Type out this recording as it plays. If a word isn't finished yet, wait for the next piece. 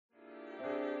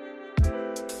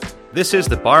This is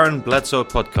the Byron Bledsoe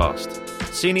Podcast,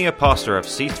 Senior Pastor of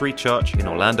C3 Church in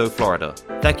Orlando, Florida.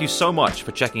 Thank you so much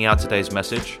for checking out today's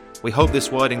message. We hope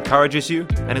this word encourages you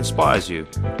and inspires you.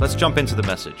 Let's jump into the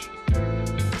message.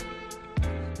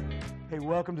 Hey,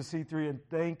 welcome to C3, and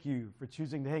thank you for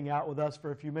choosing to hang out with us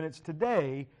for a few minutes.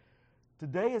 Today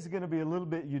is going to be a little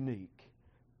bit unique.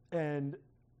 And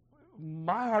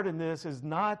my heart in this is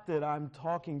not that I'm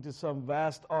talking to some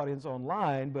vast audience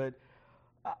online, but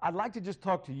I'd like to just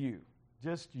talk to you,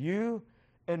 just you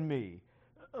and me.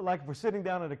 Like if we're sitting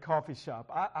down at a coffee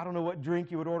shop, I don't know what drink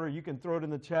you would order. You can throw it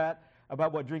in the chat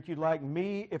about what drink you'd like.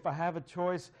 Me, if I have a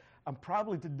choice, I'm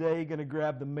probably today going to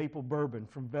grab the maple bourbon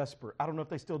from Vesper. I don't know if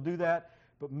they still do that,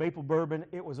 but maple bourbon,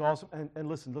 it was awesome. And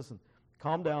listen,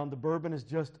 calm down. The bourbon is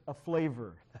just a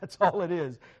flavor. That's all it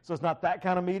is. So it's not that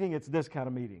kind of meeting, it's this kind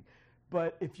of meeting.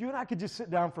 But if you and I could just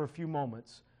sit down for a few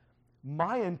moments,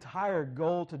 my entire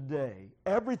goal today,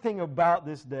 everything about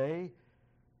this day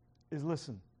is,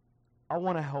 listen, I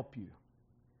want to help you.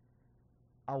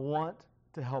 I want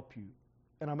to help you.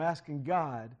 And I'm asking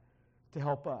God to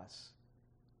help us.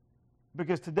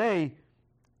 Because today,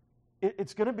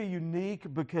 it's going to be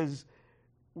unique because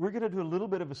we're going to do a little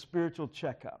bit of a spiritual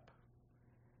checkup.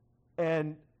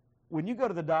 And when you go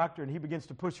to the doctor and he begins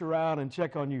to push around and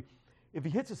check on you, if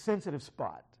he hits a sensitive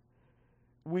spot,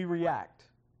 we react.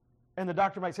 And the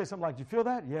doctor might say something like, "Did you feel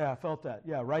that?" "Yeah, I felt that."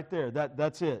 "Yeah, right there.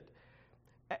 That's it."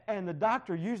 And the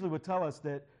doctor usually would tell us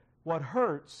that what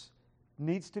hurts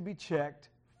needs to be checked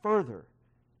further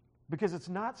because it's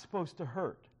not supposed to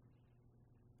hurt.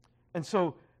 And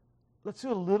so let's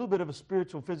do a little bit of a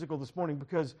spiritual physical this morning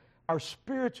because our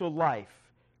spiritual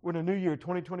life, we're in a new year,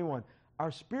 2021,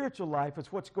 our spiritual life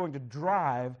is what's going to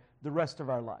drive the rest of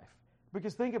our life.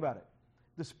 Because think about it.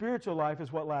 The spiritual life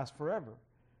is what lasts forever.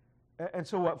 And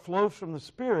so what flows from the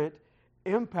Spirit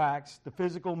impacts the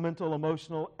physical, mental,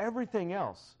 emotional, everything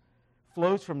else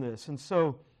flows from this. And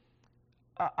so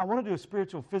I want to do a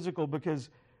spiritual physical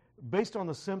because based on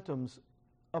the symptoms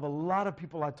of a lot of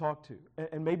people I talk to,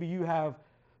 and maybe you have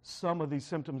some of these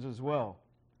symptoms as well,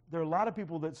 there are a lot of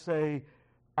people that say,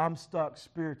 "I'm stuck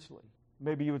spiritually."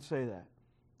 Maybe you would say that.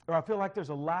 Or I feel like there's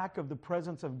a lack of the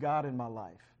presence of God in my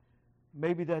life.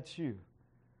 Maybe that's you.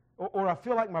 Or I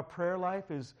feel like my prayer life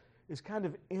is kind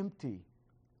of empty.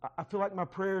 I feel like my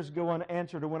prayers go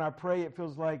unanswered, or when I pray, it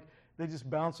feels like they just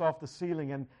bounce off the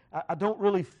ceiling, and I don't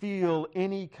really feel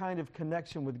any kind of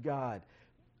connection with God.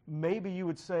 Maybe you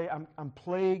would say, I'm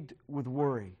plagued with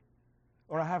worry,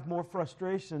 or I have more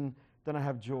frustration than I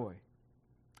have joy.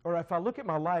 Or if I look at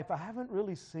my life, I haven't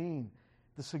really seen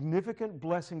the significant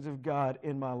blessings of God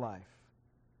in my life.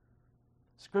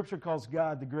 Scripture calls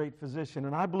God the great physician,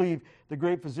 and I believe the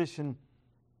great physician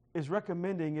is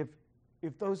recommending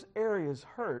if those areas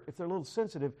hurt, if they're a little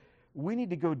sensitive, we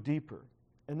need to go deeper.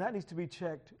 And that needs to be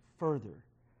checked further.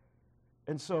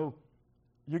 And so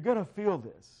you're going to feel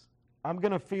this. I'm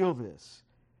going to feel this.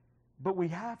 But we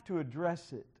have to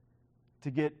address it to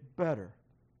get better.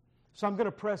 So I'm going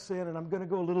to press in and I'm going to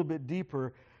go a little bit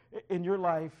deeper in your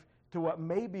life to what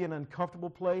may be an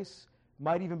uncomfortable place,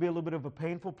 might even be a little bit of a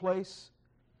painful place.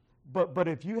 But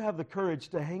if you have the courage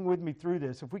to hang with me through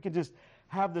this, if we can just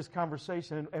have this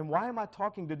conversation, and why am I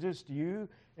talking to just you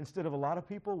instead of a lot of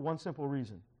people? One simple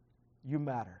reason. You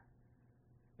matter.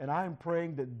 And I am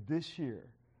praying that this year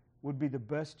would be the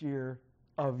best year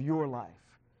of your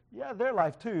life. Yeah, their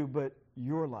life too, but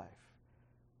your life.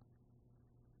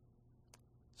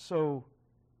 So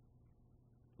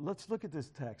let's look at this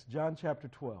text, John chapter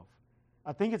 12.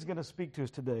 I think it's going to speak to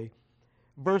us today.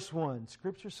 Verse 1,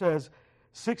 Scripture says,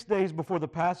 6 days before the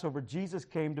Passover, Jesus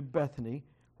came to Bethany,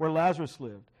 where Lazarus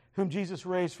lived, whom Jesus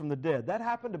raised from the dead. That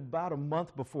happened about a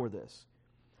month before this.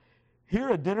 Here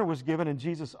a dinner was given in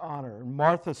Jesus' honor, and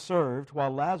Martha served,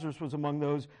 while Lazarus was among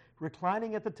those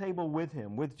reclining at the table with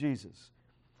him, with Jesus.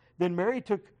 Then Mary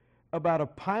took about a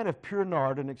pint of pure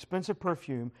nard, an expensive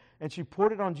perfume, and she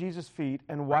poured it on Jesus' feet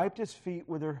and wiped his feet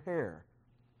with her hair.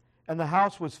 And the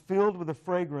house was filled with the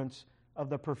fragrance of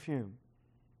the perfume.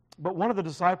 But one of the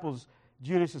disciples,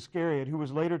 Judas Iscariot, who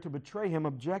was later to betray him,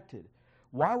 objected.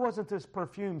 "Why wasn't this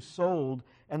perfume sold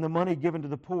and the money given to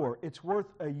the poor? It's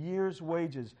worth a year's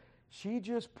wages." She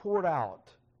just poured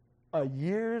out a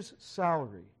year's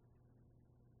salary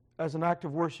as an act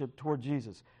of worship toward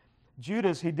Jesus.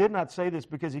 Judas, he did not say this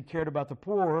because he cared about the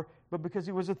poor, but because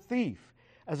he was a thief.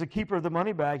 As a keeper of the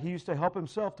money bag, he used to help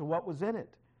himself to what was in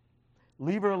it.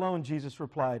 "Leave her alone," Jesus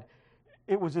replied.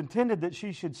 "It was intended that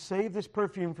she should save this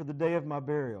perfume for the day of my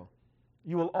burial.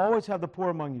 You will always have the poor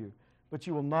among you, but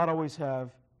you will not always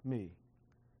have me."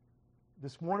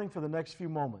 This morning, for the next few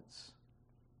moments,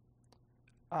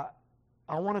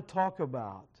 I want to talk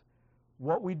about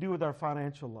what we do with our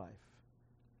financial life.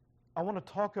 I want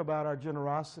to talk about our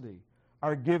generosity,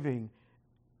 our giving,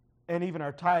 and even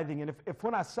our tithing. And if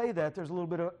when I say that, there's a little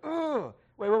bit of,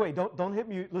 wait, don't hit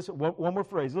me. Listen, one more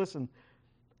phrase. Listen,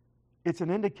 it's an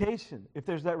indication, if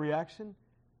there's that reaction,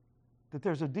 that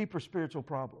there's a deeper spiritual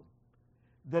problem.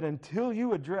 That until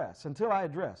I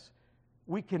address,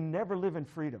 we can never live in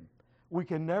freedom. We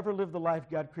can never live the life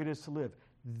God created us to live.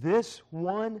 This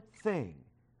one thing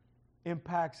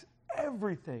impacts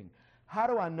everything. How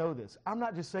do I know this? I'm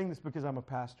not just saying this because I'm a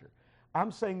pastor.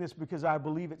 I'm saying this because I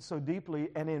believe it so deeply,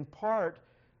 and in part,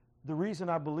 the reason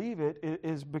I believe it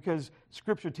is because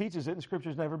Scripture teaches it, and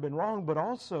Scripture's never been wrong, but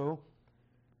also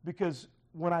because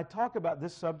when I talk about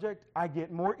this subject, I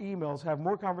get more emails, have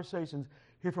more conversations,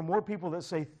 hear from more people that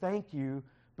say thank you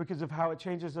because of how it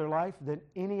changes their life than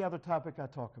any other topic I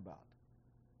talk about.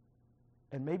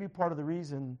 And maybe part of the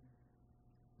reason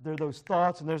there are those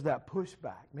thoughts and there's that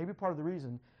pushback, maybe part of the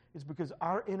reason is because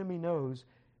our enemy knows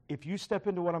if you step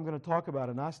into what I'm going to talk about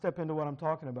and I step into what I'm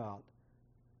talking about,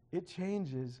 it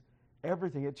changes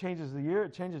everything. It changes the year.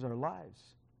 It changes our lives.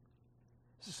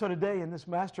 So today in this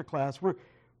master class, we're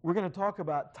going to talk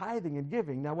about tithing and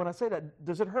giving. Now, when I say that,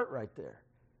 does it hurt right there?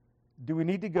 Do we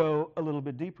need to go a little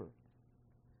bit deeper?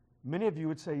 Many of you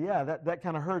would say, yeah, that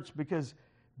kind of hurts because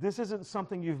this isn't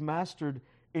something you've mastered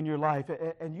in your life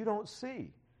and you don't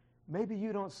see. Maybe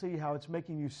you don't see how it's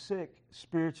making you sick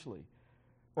spiritually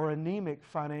or anemic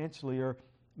financially or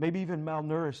maybe even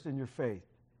malnourished in your faith.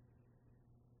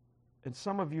 And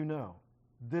some of you know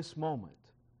this moment,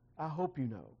 I hope you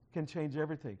know, can change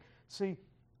everything. See,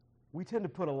 we tend to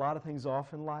put a lot of things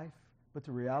off in life, but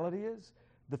the reality is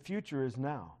the future is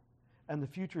now. And the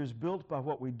future is built by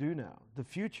what we do now. The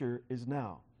future is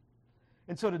now.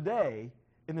 And so today,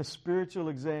 in the spiritual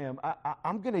exam,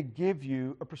 I'm going to give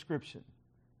you a prescription.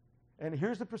 And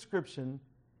here's the prescription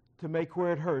to make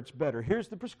where it hurts better. Here's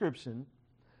the prescription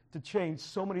to change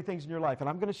so many things in your life. And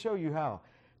I'm going to show you how.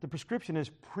 The prescription is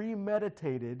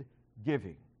premeditated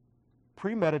giving.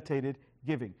 Premeditated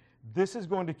giving. This is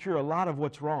going to cure a lot of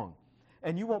what's wrong.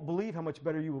 And you won't believe how much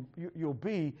better you'll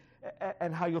be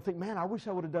and how you'll think, man, I wish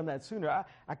I would have done that sooner.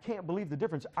 I can't believe the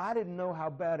difference. I didn't know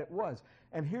how bad it was.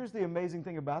 And here's the amazing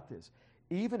thing about this.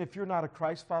 Even if you're not a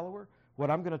Christ follower, what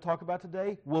I'm going to talk about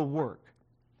today will work.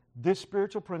 This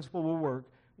spiritual principle will work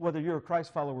whether you're a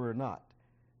Christ follower or not.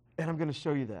 And I'm going to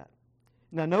show you that.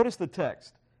 Now notice the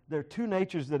text. There are two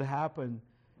natures that happen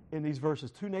in these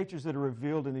verses, two natures that are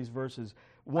revealed in these verses.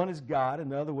 One is God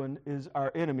and the other one is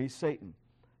our enemy, Satan.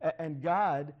 And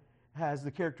God has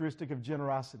the characteristic of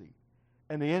generosity.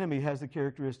 And the enemy has the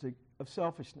characteristic of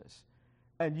selfishness.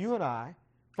 And you and I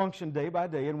function day by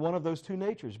day in one of those two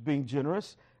natures, being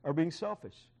generous or being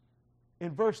selfish.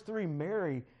 In verse 3,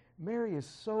 Mary is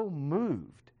so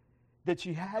moved that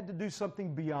she had to do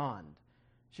something beyond.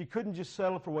 She couldn't just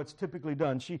settle for what's typically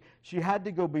done. She had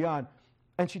to go beyond.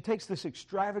 And she takes this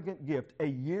extravagant gift, a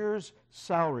year's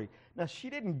salary. Now, she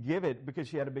didn't give it because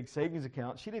she had a big savings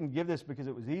account. She didn't give this because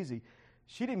it was easy.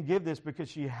 She didn't give this because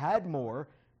she had more.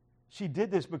 She did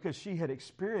this because she had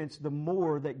experienced the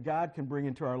more that God can bring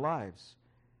into our lives.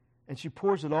 And she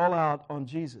pours it all out on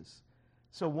Jesus.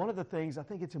 So one of the things I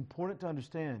think it's important to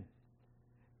understand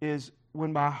is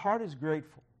when my heart is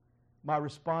grateful, my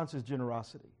response is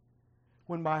generosity.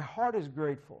 When my heart is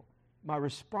grateful, my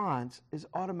response is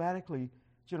automatically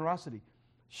generosity.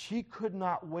 She could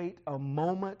not wait a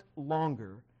moment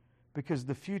longer because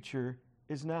the future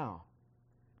is now.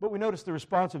 But we notice the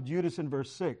response of Judas in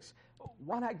verse 6.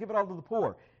 Why not give it all to the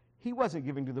poor? He wasn't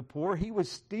giving to the poor. He was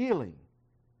stealing.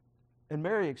 And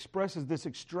Mary expresses this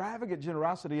extravagant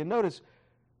generosity. And notice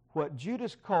what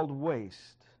Judas called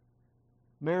waste,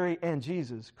 Mary and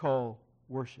Jesus call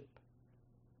worship.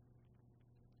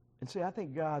 And see, I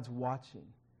think God's watching.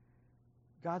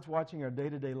 God's watching our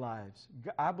day-to-day lives.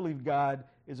 I believe God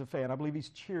is a fan. I believe He's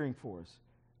cheering for us.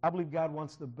 I believe God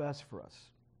wants the best for us.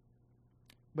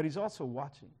 But He's also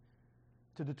watching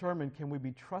to determine, can we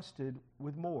be trusted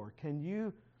with more? Can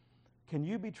you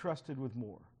be trusted with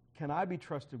more? Can I be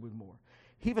trusted with more?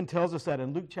 He even tells us that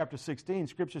in Luke chapter 16.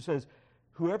 Scripture says,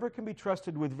 whoever can be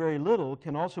trusted with very little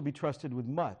can also be trusted with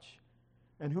much.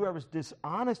 And whoever's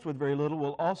dishonest with very little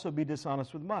will also be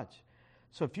dishonest with much.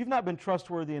 So if you've not been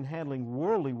trustworthy in handling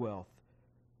worldly wealth,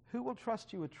 who will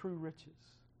trust you with true riches?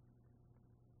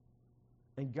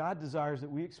 And God desires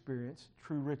that we experience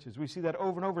true riches. We see that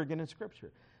over and over again in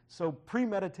Scripture. So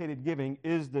premeditated giving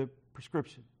is the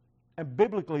prescription. And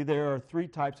biblically, there are three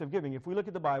types of giving. If we look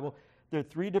at the Bible, there are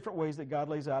three different ways that God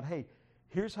lays out, hey,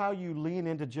 here's how you lean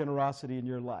into generosity in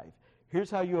your life. Here's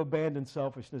how you abandon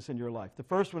selfishness in your life. The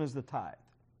first one is the tithe.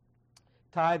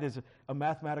 Tithe is a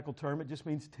mathematical term. It just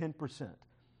means 10%.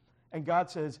 And God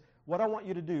says, what I want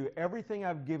you to do, everything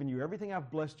I've given you, everything I've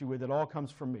blessed you with, it all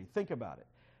comes from me. Think about it.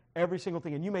 Every single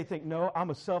thing. And you may think, no, I'm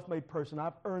a self-made person.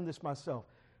 I've earned this myself.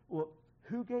 Well,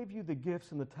 who gave you the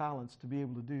gifts and the talents to be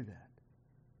able to do that?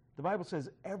 The Bible says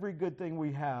every good thing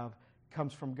we have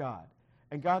comes from God.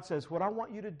 And God says, what I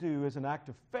want you to do is an act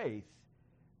of faith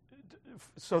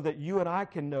so that you and I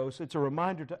can know. So it's a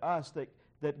reminder to us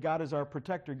that God is our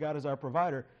protector, God is our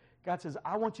provider. God says,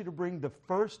 I want you to bring the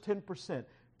first 10%.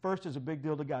 First is a big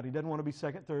deal to God. He doesn't want to be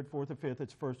second, third, fourth, or fifth.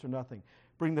 It's first or nothing.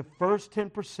 Bring the first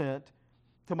 10%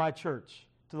 to my church,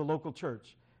 to the local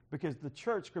church, because the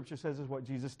church, Scripture says, is what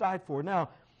Jesus died for. Now,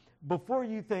 before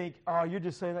you think, oh, you're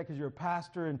just saying that because you're a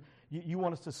pastor and you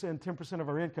want us to send 10% of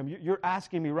our income, you're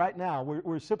asking me right now,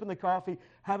 we're sipping the coffee,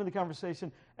 having the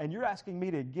conversation, and you're asking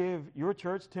me to give your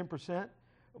church 10%,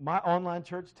 my online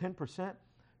church 10%.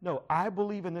 No, I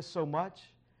believe in this so much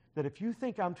that if you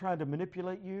think I'm trying to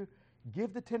manipulate you,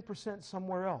 give the 10%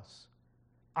 somewhere else.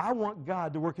 I want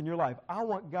God to work in your life. I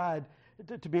want God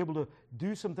to be able to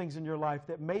do some things in your life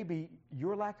that may be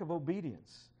your lack of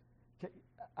obedience.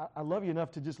 I love you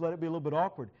enough to just let it be a little bit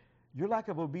awkward. Your lack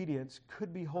of obedience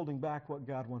could be holding back what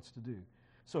God wants to do.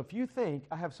 So if you think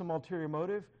I have some ulterior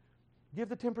motive, give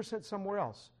the 10% somewhere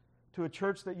else, to a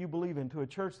church that you believe in, to a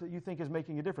church that you think is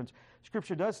making a difference.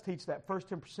 Scripture does teach that first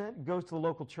 10% goes to the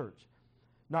local church.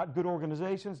 Not good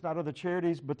organizations, not other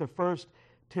charities, but the first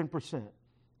 10%.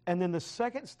 And then the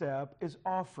second step is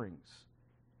offerings.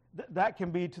 That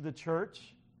can be to the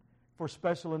church for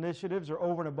special initiatives or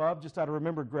over and above, just out of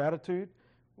remembered gratitude.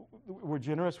 We're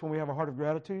generous when we have a heart of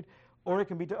gratitude. Or it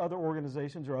can be to other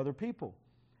organizations or other people.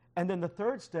 And then the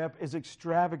third step is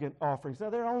extravagant offerings. Now,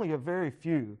 there are only a very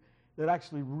few that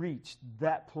actually reach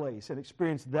that place and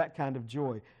experience that kind of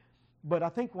joy. But I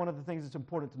think one of the things that's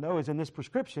important to know is in this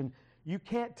prescription, you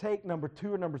can't take number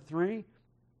 2 or number 3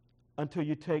 until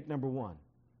you take number 1.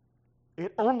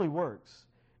 It only works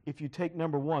if you take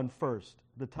number 1 first,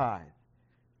 the tithe.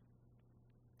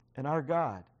 And our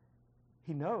God,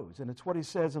 He knows, and it's what He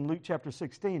says in Luke chapter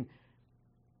 16.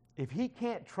 If He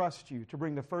can't trust you to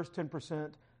bring the first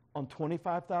 10% on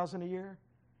 $25,000 a year,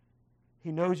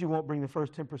 He knows you won't bring the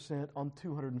first 10% on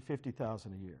 $250,000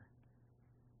 a year.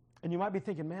 And you might be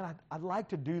thinking, man, I'd like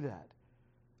to do that.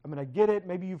 I mean, I get it.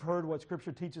 Maybe you've heard what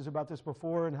Scripture teaches about this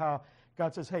before and how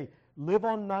God says, hey, live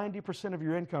on 90% of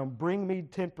your income. Bring me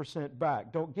 10%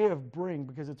 back. Don't give, bring,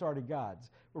 because it's already God's.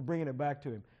 We're bringing it back to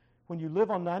Him. When you live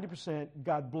on 90%,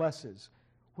 God blesses.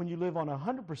 When you live on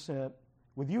 100%,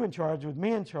 with you in charge, with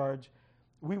me in charge,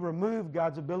 we remove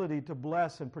God's ability to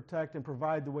bless and protect and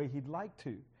provide the way He'd like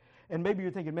to. And maybe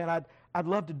you're thinking, man, I'd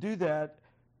love to do that.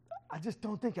 I just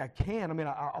don't think I can. I mean,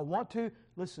 I want to.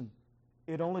 Listen,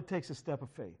 it only takes a step of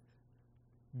faith.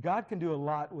 God can do a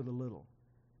lot with a little.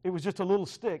 It was just a little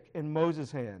stick in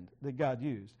Moses' hand that God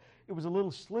used. It was a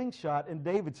little slingshot in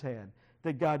David's hand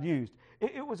that God used.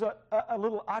 It was a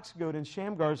little ox goad in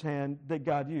Shamgar's hand that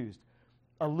God used.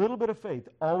 A little bit of faith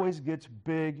always gets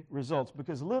big results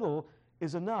because little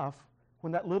is enough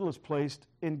when that little is placed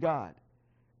in God.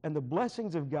 And the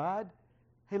blessings of God,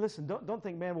 hey, listen, don't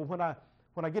think, man, well,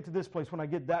 when I get to this place, when I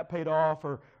get that paid off,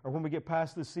 or when we get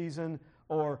past this season,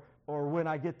 or when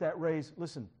I get that raise,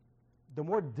 listen, the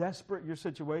more desperate your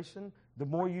situation, the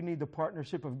more you need the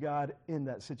partnership of God in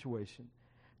that situation.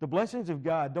 The blessings of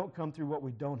God don't come through what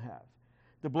we don't have.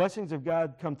 The blessings of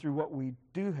God come through what we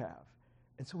do have.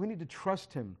 And so we need to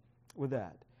trust Him with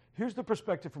that. Here's the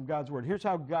perspective from God's Word. Here's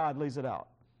how God lays it out.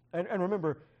 And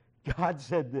remember, God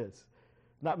said this,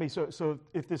 not me. So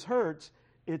if this hurts,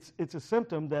 it's a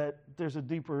symptom that there's a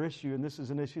deeper issue, and this is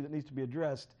an issue that needs to be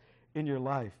addressed in your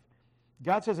life.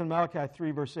 God says in Malachi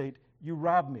 3, verse 8, you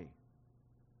rob me.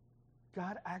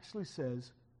 God actually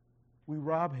says we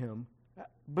rob Him.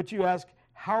 But you ask,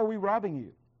 how are we robbing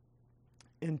you?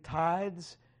 In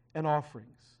tithes and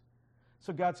offerings.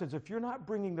 So God says, if you're not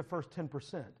bringing the first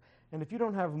 10%, and if you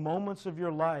don't have moments of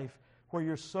your life where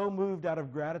you're so moved out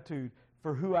of gratitude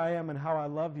for who I am and how I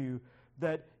love you,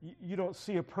 that you don't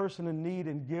see a person in need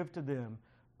and give to them,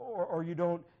 or you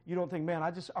don't think, man,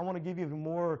 I want to give even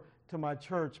more to my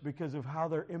church because of how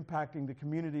they're impacting the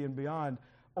community and beyond,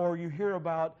 or you hear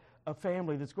about a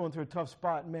family that's going through a tough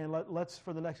spot, and man, let's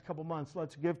for the next couple months,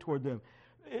 let's give toward them.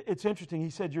 It's interesting. He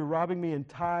said, you're robbing me in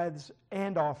tithes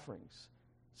and offerings.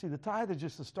 See, the tithe is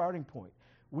just the starting point.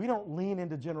 We don't lean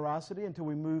into generosity until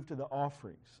we move to the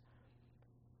offerings.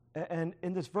 And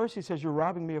in this verse, he says, you're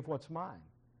robbing me of what's mine.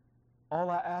 All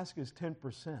I ask is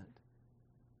 10%.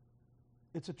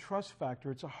 It's a trust factor.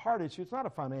 It's a heart issue. It's not a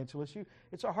financial issue.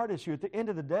 It's a heart issue. At the end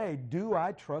of the day, do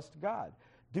I trust God?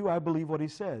 Do I believe what he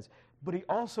says? But he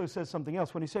also says something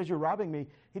else. When he says you're robbing me,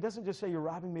 he doesn't just say you're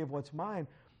robbing me of what's mine.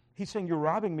 He's saying you're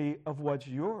robbing me of what's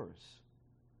yours.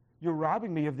 You're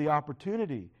robbing me of the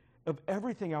opportunity of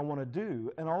everything I want to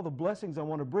do and all the blessings I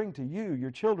want to bring to you,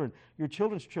 your children, your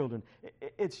children's children.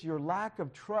 It's your lack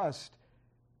of trust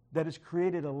that has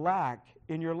created a lack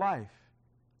in your life.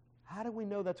 How do we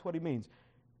know that's what he means?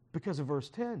 Because of verse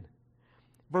 10.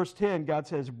 Verse 10, God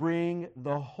says, bring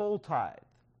the whole tithe.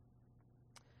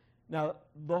 Now,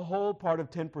 the whole part of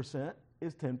 10%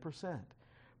 is 10%.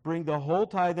 Bring the whole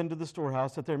tithe into the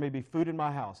storehouse that there may be food in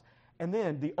my house. And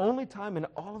then the only time in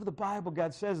all of the Bible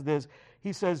God says this,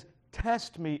 he says,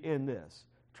 test me in this.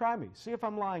 Try me. See if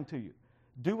I'm lying to you.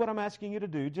 Do what I'm asking you to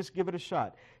do. Just give it a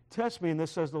shot. Test me in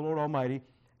this, says the Lord Almighty,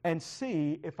 and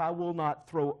see if I will not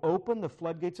throw open the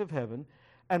floodgates of heaven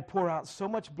and pour out so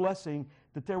much blessing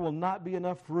that there will not be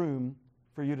enough room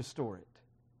for you to store it.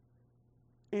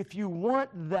 If you want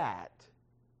that,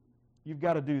 you've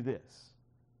got to do this.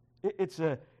 It's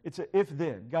a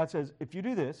if-then. God says, if you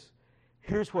do this,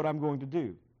 here's what I'm going to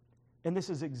do. And this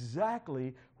is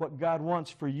exactly what God wants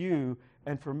for you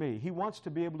and for me. He wants to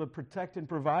be able to protect and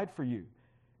provide for you.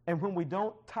 And when we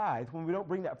don't tithe, when we don't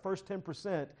bring that first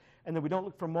 10%, and then we don't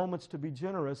look for moments to be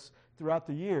generous throughout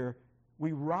the year,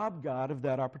 we rob God of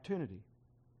that opportunity.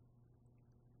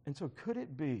 And so could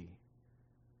it be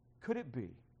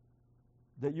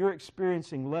that you're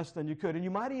experiencing less than you could? And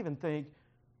you might even think,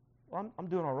 well, I'm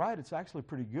doing all right. It's actually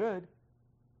pretty good.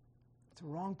 It's a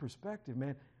wrong perspective,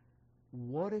 man.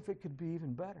 What if it could be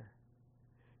even better?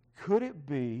 Could it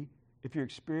be, if you're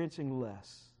experiencing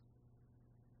less,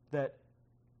 that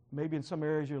maybe in some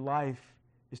areas your life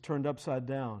is turned upside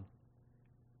down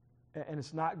and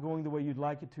it's not going the way you'd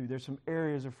like it to? There's some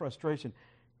areas of frustration.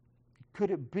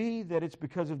 Could it be that it's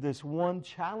because of this one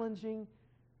challenging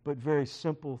but very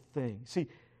simple thing? See,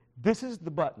 this is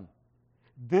the button.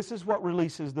 This is what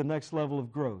releases the next level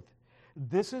of growth.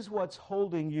 This is what's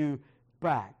holding you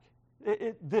back.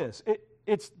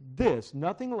 It's this,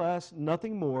 nothing less,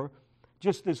 nothing more,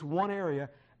 just this one area,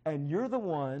 and you're the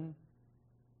one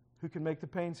who can make the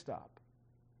pain stop.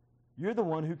 You're the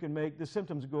one who can make the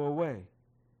symptoms go away.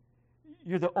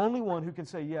 You're the only one who can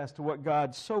say yes to what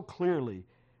God so clearly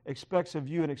expects of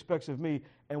you and expects of me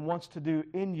and wants to do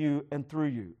in you and through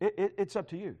you. It's up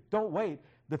to you. Don't wait.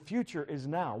 The future is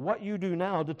now. What you do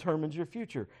now determines your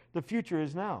future. The future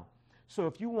is now. So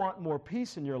if you want more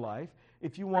peace in your life,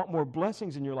 if you want more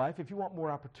blessings in your life, if you want more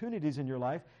opportunities in your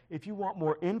life, if you want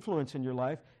more influence in your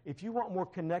life, if you want more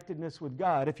connectedness with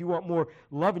God, if you want more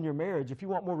love in your marriage, if you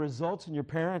want more results in your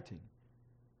parenting,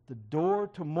 the door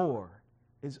to more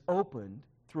is opened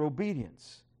through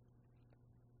obedience.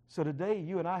 So today,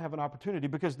 you and I have an opportunity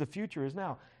because the future is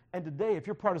now. And today, if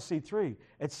you're part of C3,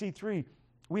 at C3,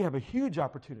 we have a huge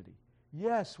opportunity.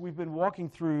 Yes, we've been walking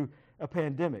through a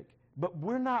pandemic, but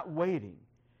we're not waiting.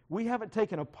 We haven't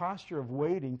taken a posture of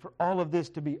waiting for all of this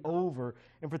to be over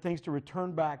and for things to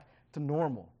return back to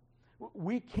normal.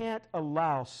 We can't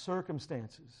allow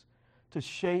circumstances to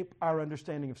shape our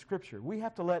understanding of Scripture. We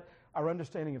have to let our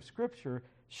understanding of Scripture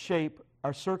shape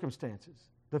our circumstances.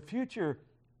 The future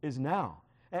is now.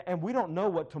 And we don't know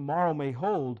what tomorrow may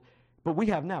hold, but we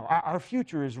have now. Our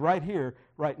future is right here,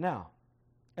 right now.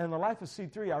 And in the life of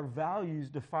C3, our values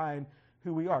define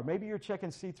who we are. Maybe you're checking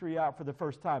C3 out for the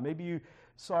first time. Maybe you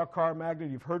saw a car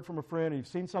magnet, you've heard from a friend, or you've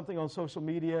seen something on social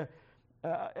media,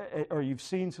 or you've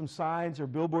seen some signs or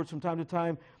billboards from time to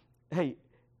time. Hey,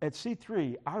 at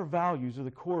C3, our values are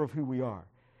the core of who we are.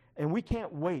 And we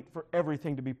can't wait for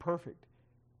everything to be perfect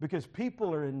because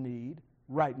people are in need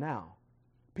right now.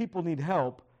 People need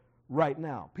help right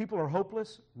now. People are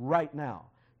hopeless right now.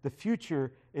 The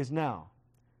future is now.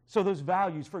 So those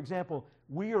values, for example,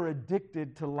 we are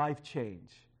addicted to life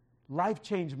change. Life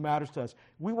change matters to us.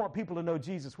 We want people to know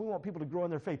Jesus. We want people to grow in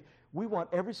their faith. We want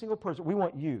every single person. We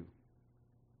want you.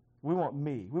 We want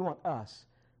me. We want us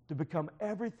to become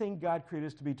everything God created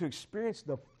us to be, to experience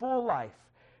the full life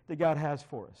that God has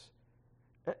for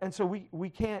us. And so we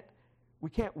can't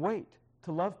wait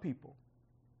to love people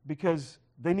because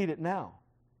they need it now.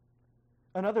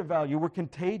 Another value, we're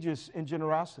contagious in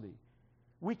generosity.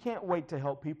 We can't wait to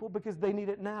help people because they need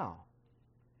it now.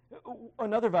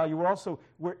 Another value,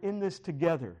 we're in this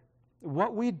together.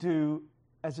 What we do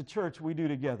as a church, we do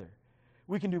together.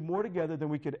 We can do more together than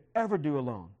we could ever do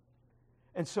alone.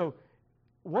 And so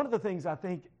one of the things I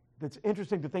think that's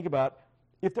interesting to think about,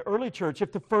 if the early church,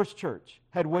 if the first church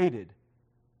had waited,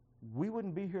 we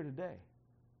wouldn't be here today.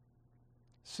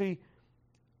 See,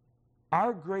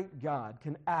 our great God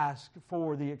can ask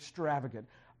for the extravagant.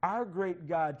 Our great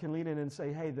God can lean in and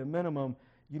say, hey, the minimum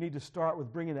you need to start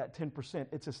with bringing that 10%.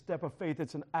 It's a step of faith.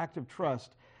 It's an act of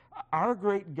trust. Our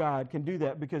great God can do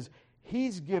that because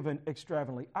He's given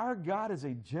extravagantly. Our God is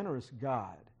a generous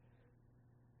God.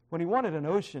 When He wanted an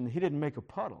ocean, He didn't make a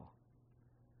puddle.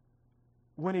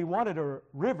 When He wanted a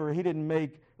river, He didn't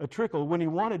make a trickle. When He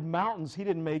wanted mountains, He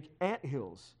didn't make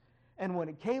anthills. And when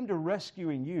it came to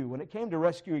rescuing you, when it came to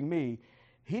rescuing me,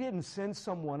 He didn't send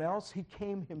someone else. He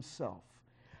came Himself.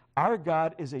 Our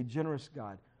God is a generous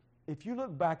God. If you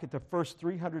look back at the first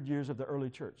 300 years of the early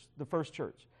church, the first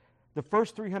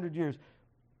 300 years,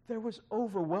 there was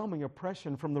overwhelming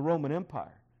oppression from the Roman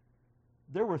Empire.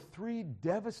 There were 3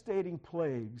 devastating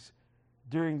plagues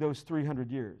during those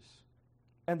 300 years.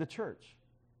 And the church,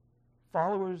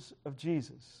 followers of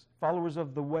Jesus, followers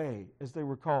of the way, as they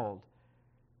were called,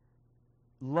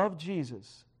 loved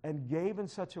Jesus and gave in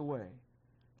such a way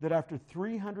that after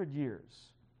 300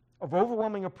 years of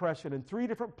overwhelming oppression and 3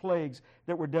 different plagues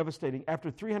that were devastating, after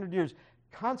 300 years,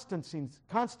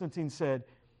 Constantine said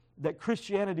that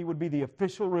Christianity would be the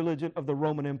official religion of the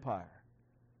Roman Empire.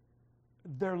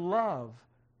 Their love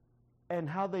and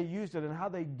how they used it and how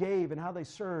they gave and how they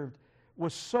served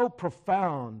was so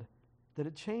profound that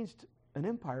it changed an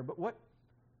empire. But what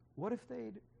if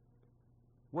they'd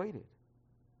waited?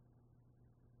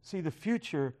 See, the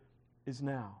future is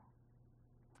now.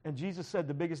 And Jesus said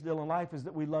the biggest deal in life is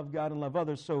that we love God and love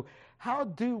others. So how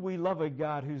do we love a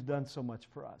God who's done so much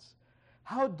for us?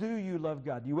 How do you love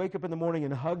God? Do you wake up in the morning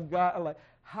and hug God?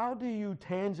 How do you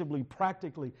tangibly,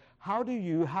 practically, how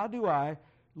do I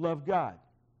love God?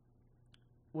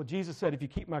 Well, Jesus said, if you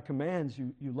keep my commands,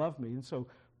 you love me. And so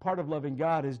part of loving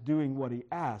God is doing what He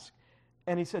asks.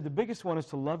 And He said the biggest one is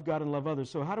to love God and love others.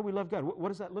 So how do we love God? What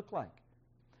does that look like?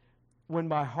 When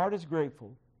my heart is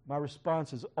grateful, my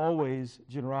response is always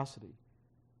generosity.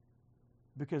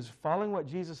 Because following what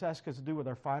Jesus asked us to do with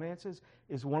our finances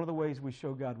is one of the ways we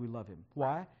show God we love Him.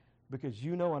 Why? Because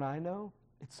you know and I know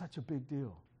it's such a big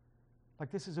deal.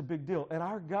 Like, this is a big deal. And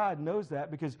our God knows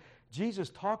that because Jesus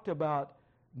talked about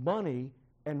money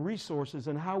and resources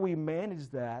and how we manage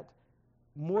that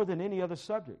more than any other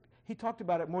subject. He talked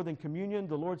about it more than communion,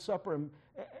 the Lord's Supper,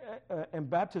 and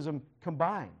baptism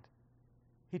combined.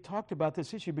 He talked about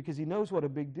this issue because He knows what a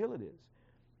big deal it is.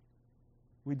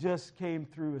 We just came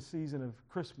through a season of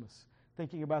Christmas,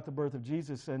 thinking about the birth of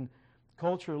Jesus, and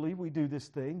culturally we do this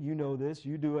thing, you know this,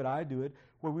 you do it, I do it,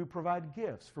 where we provide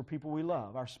gifts for people we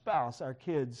love, our spouse, our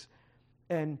kids,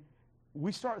 and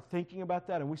we start thinking about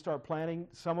that and we start planning,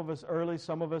 some of us early,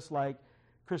 some of us like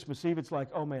Christmas Eve, it's like,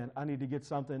 oh man, I need to get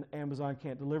something, Amazon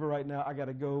can't deliver right now, I got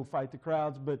to go fight the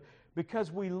crowds, but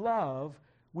because we love,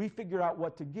 we figure out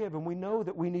what to give, and we know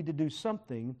that we need to do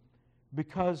something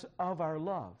because of our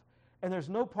love. And there's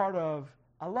no part of,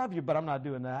 I love you, but I'm not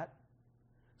doing that.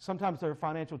 Sometimes there are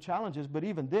financial challenges, but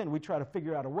even then we try to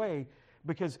figure out a way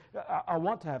because I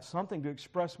want to have something to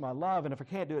express my love, and if I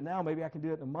can't do it now, maybe I can do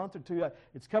it in a month or 2.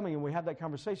 It's coming, and we have that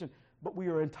conversation. But we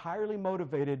are entirely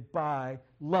motivated by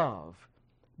love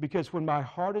because when my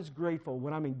heart is grateful,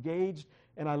 when I'm engaged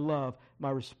and I love, my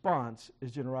response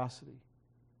is generosity.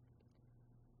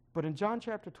 But in John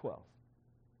chapter 12,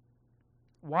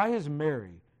 why is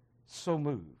Mary so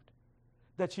moved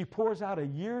that she pours out a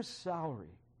year's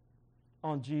salary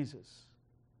on Jesus?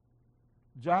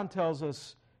 John tells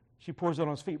us she pours it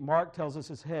on His feet. Mark tells us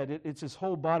His head. It's His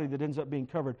whole body that ends up being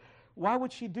covered. Why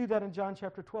would she do that in John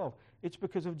chapter 12? It's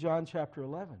because of John chapter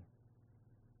 11.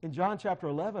 In John chapter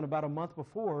 11, about a month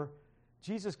before,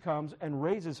 Jesus comes and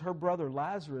raises her brother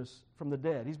Lazarus from the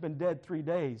dead. He's been dead 3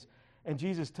 days. And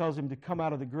Jesus tells him to come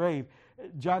out of the grave.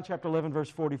 John chapter 11, verse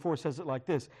 44 says it like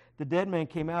this. The dead man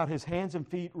came out, his hands and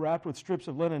feet wrapped with strips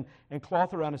of linen and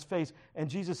cloth around his face. And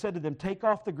Jesus said to them, take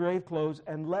off the grave clothes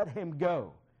and let him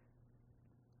go.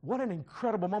 What an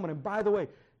incredible moment. And by the way,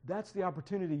 that's the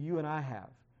opportunity you and I have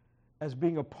as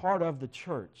being a part of the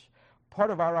church.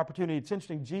 Part of our opportunity. It's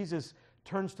interesting, Jesus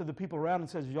turns to the people around and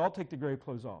says, y'all take the grave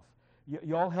clothes off.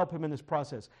 Y'all help him in this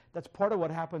process. That's part of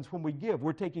what happens when we give.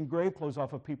 We're taking grave clothes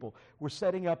off of people. We're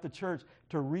setting up the church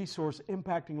to resource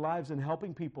impacting lives and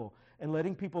helping people and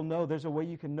letting people know there's a way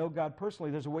you can know God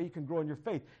personally. There's a way you can grow in your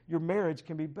faith. Your marriage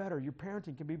can be better. Your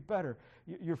parenting can be better.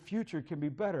 Your future can be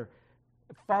better.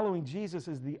 Following Jesus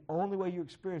is the only way you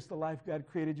experience the life God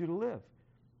created you to live.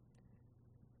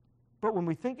 But when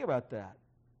we think about that,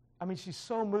 I mean, she's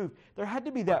so moved. There had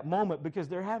to be that moment because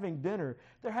they're having dinner.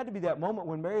 There had to be that moment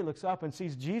when Mary looks up and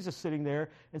sees Jesus sitting there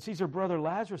and sees her brother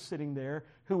Lazarus sitting there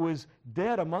who was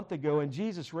dead a month ago, and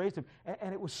Jesus raised him.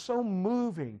 And it was so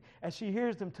moving as she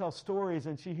hears them tell stories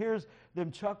and she hears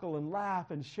them chuckle and laugh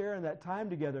and share in that time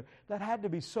together. That had to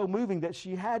be so moving that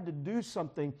she had to do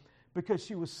something because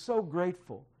she was so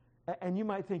grateful. And you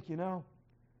might think,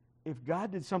 if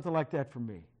God did something like that for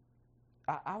me,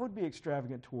 I would be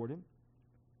extravagant toward him.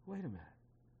 Wait a minute.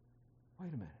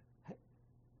 Hey,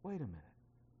 wait a minute.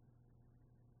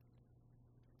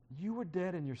 You were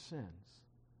dead in your sins,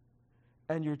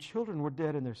 and your children were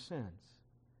dead in their sins.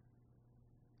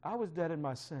 I was dead in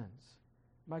my sins.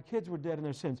 My kids were dead in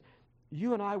their sins.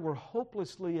 You and I were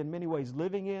hopelessly, in many ways,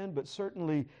 living in, but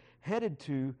certainly headed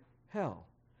to hell.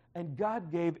 And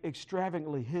God gave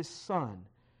extravagantly his Son.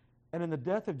 And in the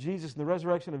death of Jesus and the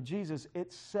resurrection of Jesus,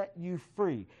 it set you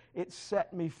free. It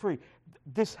set me free.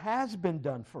 This has been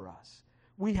done for us.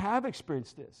 We have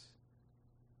experienced this.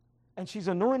 And she's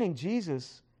anointing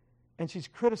Jesus, and she's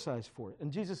criticized for it.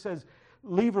 And Jesus says,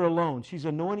 leave her alone. She's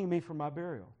anointing me for my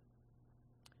burial.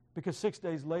 Because 6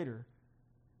 days later,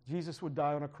 Jesus would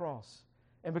die on a cross.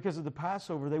 And because of the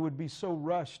Passover, they would be so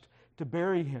rushed to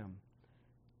bury him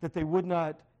that they would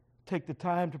not take the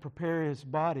time to prepare his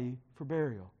body for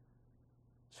burial.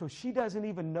 So she doesn't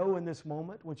even know in this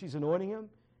moment, when she's anointing him,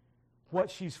 what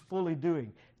she's fully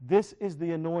doing. This is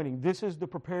the anointing. This is the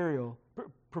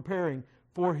preparing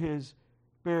for his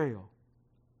burial.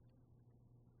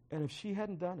 And if she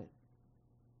hadn't done it,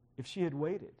 if she had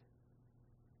waited,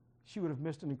 she would have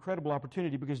missed an incredible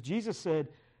opportunity, because Jesus said,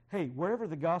 hey, wherever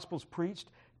the gospel's preached,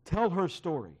 tell her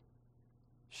story.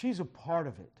 She's a part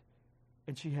of it.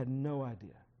 And she had no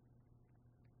idea.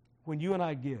 When you and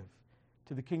I give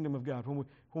to the kingdom of God,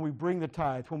 when we bring the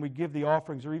tithe, when we give the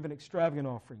offerings or even extravagant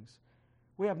offerings,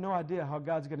 we have no idea how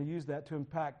God's going to use that to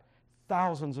impact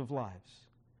thousands of lives.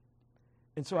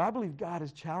 And so I believe God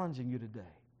is challenging you today.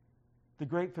 The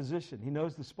great physician, he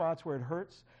knows the spots where it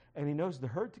hurts, and he knows the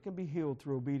hurt that can be healed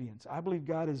through obedience. I believe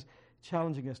God is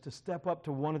challenging us to step up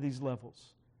to one of these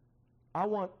levels. I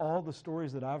want all the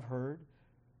stories that I've heard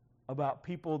about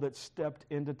people that stepped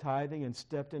into tithing and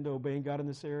stepped into obeying God in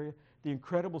this area, the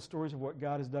incredible stories of what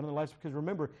God has done in their lives. Because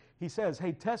remember, he says,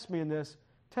 hey, test me in this.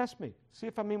 Test me. See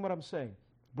if I mean what I'm saying.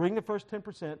 Bring the first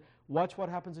 10%. Watch what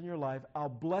happens in your life. I'll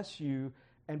bless you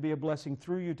and be a blessing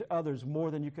through you to others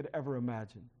more than you could ever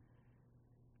imagine.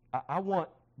 I want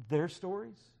their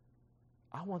stories.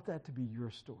 I want that to be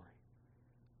your story.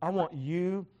 I want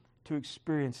you to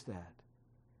experience that.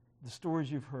 The stories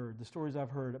you've heard, the stories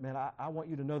I've heard, man, I want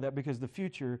you to know that, because the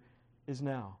future is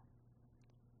now.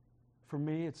 For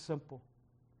me, it's simple.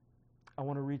 I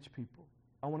want to reach people.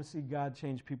 I want to see God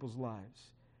change people's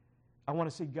lives. I want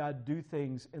to see God do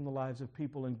things in the lives of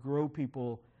people and grow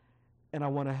people, and I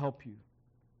want to help you.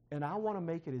 And I want to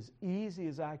make it as easy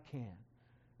as I can,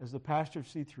 as the pastor of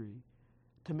C3,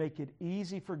 to make it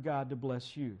easy for God to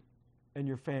bless you and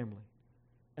your family,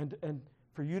 and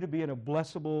for you to be in a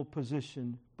blessable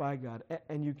position by God,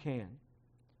 and you can.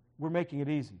 We're making it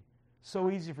easy.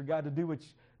 So easy for God to do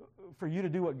for you to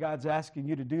do what God's asking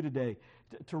you to do today,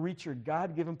 to reach your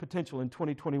God-given potential in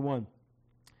 2021.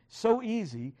 So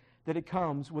easy that it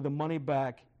comes with a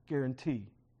money-back guarantee.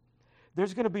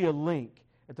 There's going to be a link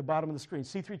at the bottom of the screen,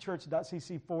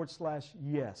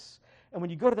 c3church.cc/yes. And when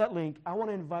you go to that link, I want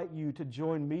to invite you to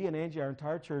join me and Angie, our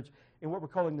entire church, in what we're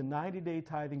calling the 90-Day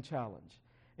Tithing Challenge.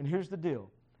 And here's the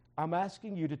deal. I'm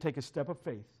asking you to take a step of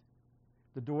faith.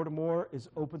 The door to more is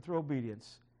open through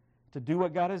obedience, to do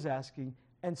what God is asking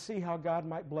and see how God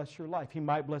might bless your life. He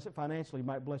might bless it financially. He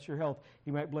might bless your health.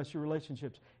 He might bless your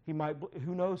relationships.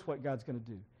 Who knows what God's going to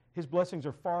do. His blessings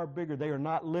are far bigger. They are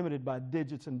not limited by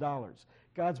digits and dollars.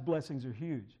 God's blessings are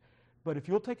huge. But if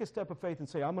you'll take a step of faith and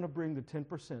say, I'm going to bring the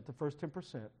 10%, the first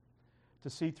 10%, to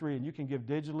C3, and you can give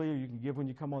digitally or you can give when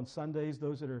you come on Sundays,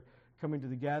 those that are coming to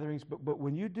the gatherings. But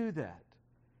when you do that,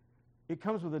 it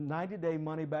comes with a 90-day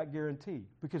money-back guarantee,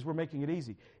 because we're making it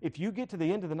easy. If you get to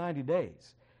the end of the 90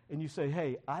 days and you say,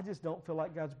 hey, I just don't feel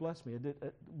like God's blessed me.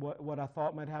 What I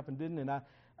thought might happen didn't, and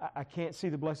I can't see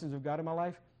the blessings of God in my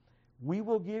life, we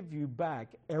will give you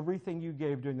back everything you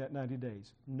gave during that 90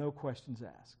 days, no questions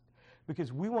asked.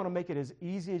 Because we want to make it as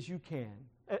easy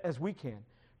as we can,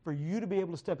 for you to be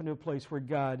able to step into a place where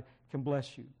God can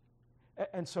bless you.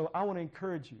 And so I want to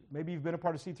encourage you. Maybe you've been a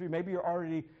part of C3. Maybe you're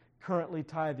already currently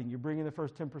tithing. You're bringing the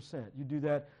first 10%. You do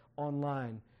that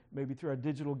online, maybe through our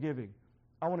digital giving.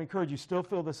 I want to encourage you, still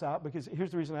fill this out, because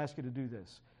here's the reason I ask you to do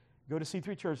this. Go to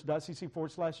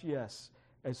c3church.cc/yes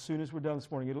as soon as we're done this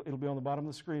morning. It'll be on the bottom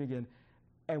of the screen again.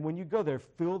 And when you go there,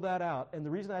 fill that out. And the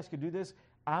reason I ask you to do this,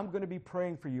 I'm going to be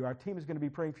praying for you. Our team is going to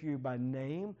be praying for you by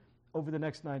name over the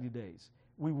next 90 days.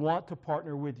 We want to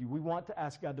partner with you. We want to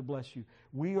ask God to bless you.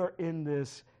 We are in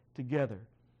this together.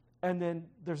 And then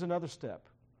there's another step,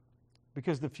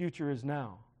 because the future is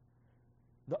now.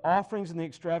 The offerings and the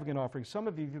extravagant offerings. Some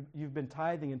of you, you've been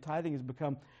tithing, and tithing has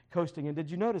become coasting. And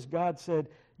did you notice God said,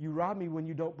 you rob me when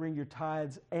you don't bring your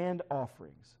tithes and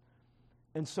offerings?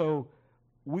 And so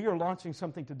we are launching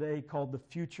something today called The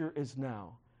Future Is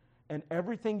Now. And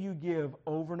everything you give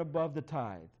over and above the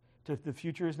tithe to The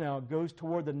Future Is Now goes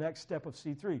toward the next step of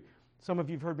C3. Some of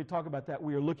you have heard me talk about that.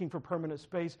 We are looking for permanent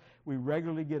space. We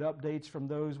regularly get updates from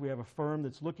those. We have a firm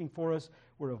that's looking for us.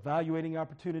 We're evaluating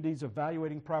opportunities,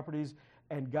 evaluating properties,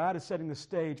 and God is setting the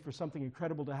stage for something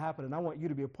incredible to happen, and I want you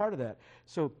to be a part of that.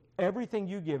 So everything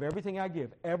you give, everything I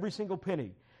give, every single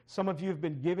penny, some of you have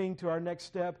been giving to our next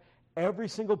step. Every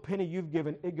single penny you've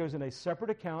given, it goes in a separate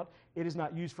account. It is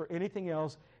not used for anything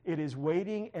else. It is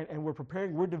waiting, and we're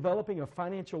preparing. We're developing a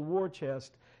financial war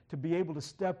chest to be able to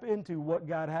step into what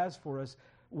God has for us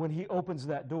when He opens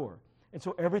that door. And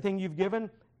so everything you've given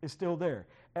is still there.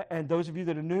 And those of you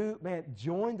that are new, man,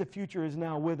 join The Future Is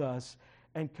Now with us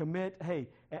and commit, hey,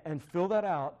 and fill that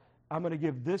out. I'm going to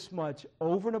give this much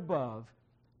over and above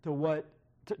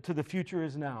to The Future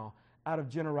Is Now out of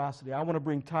generosity. I want to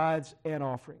bring tithes and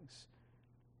offerings.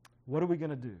 What are we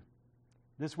going to do?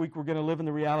 This week we're going to live in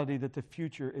the reality that the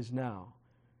future is now.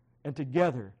 And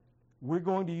together, we're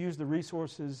going to use the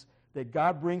resources that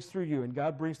God brings through you and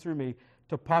God brings through me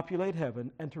to populate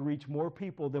heaven and to reach more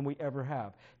people than we ever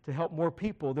have, to help more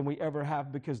people than we ever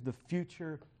have, because the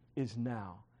future is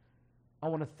now. I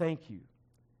want to thank you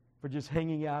for just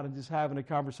hanging out and just having a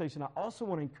conversation. I also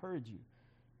want to encourage you.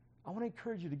 I want to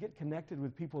encourage you to get connected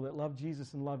with people that love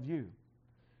Jesus and love you.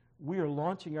 We are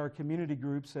launching our community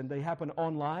groups, and they happen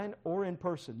online or in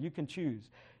person. You can choose.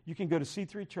 You can go to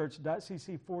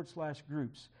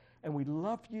c3church.cc/groups, and we'd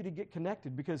love for you to get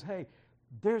connected because, hey,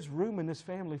 there's room in this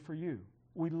family for you.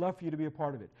 We'd love for you to be a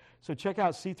part of it. So check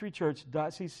out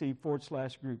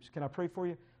c3church.cc/groups. Can I pray for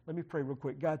you? Let me pray real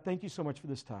quick. God, thank you so much for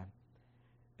this time.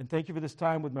 And thank you for this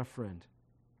time with my friend.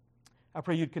 I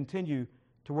pray you'd continue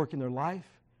to work in their life,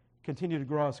 continue to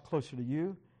grow us closer to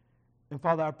you. And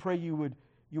Father, I pray you would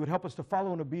help us to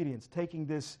follow in obedience, taking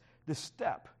this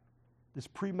step, this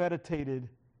premeditated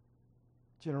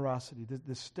generosity,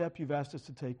 this step you've asked us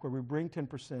to take where we bring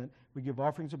 10%, we give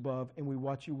offerings above, and we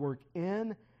watch you work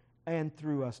in and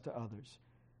through us to others.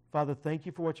 Father, thank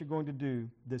you for what you're going to do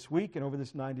this week and over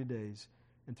this 90 days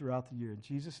and throughout the year. In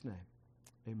Jesus' name,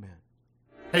 amen.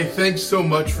 Hey, thanks so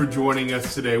much for joining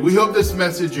us today. We hope this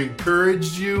message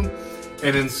encouraged you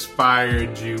and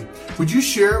inspired you. Would you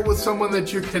share it with someone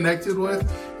that you're connected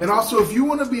with? And also, if you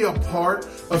want to be a part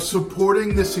of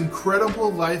supporting this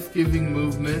incredible life-giving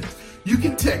movement, you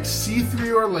can text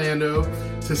C3 Orlando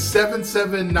to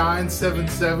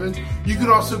 77977. You can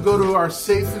also go to our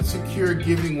safe and secure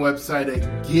giving website at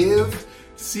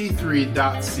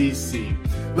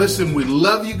givec3.cc. Listen, we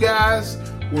love you guys.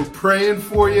 We're praying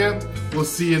for you. We'll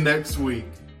see you next week.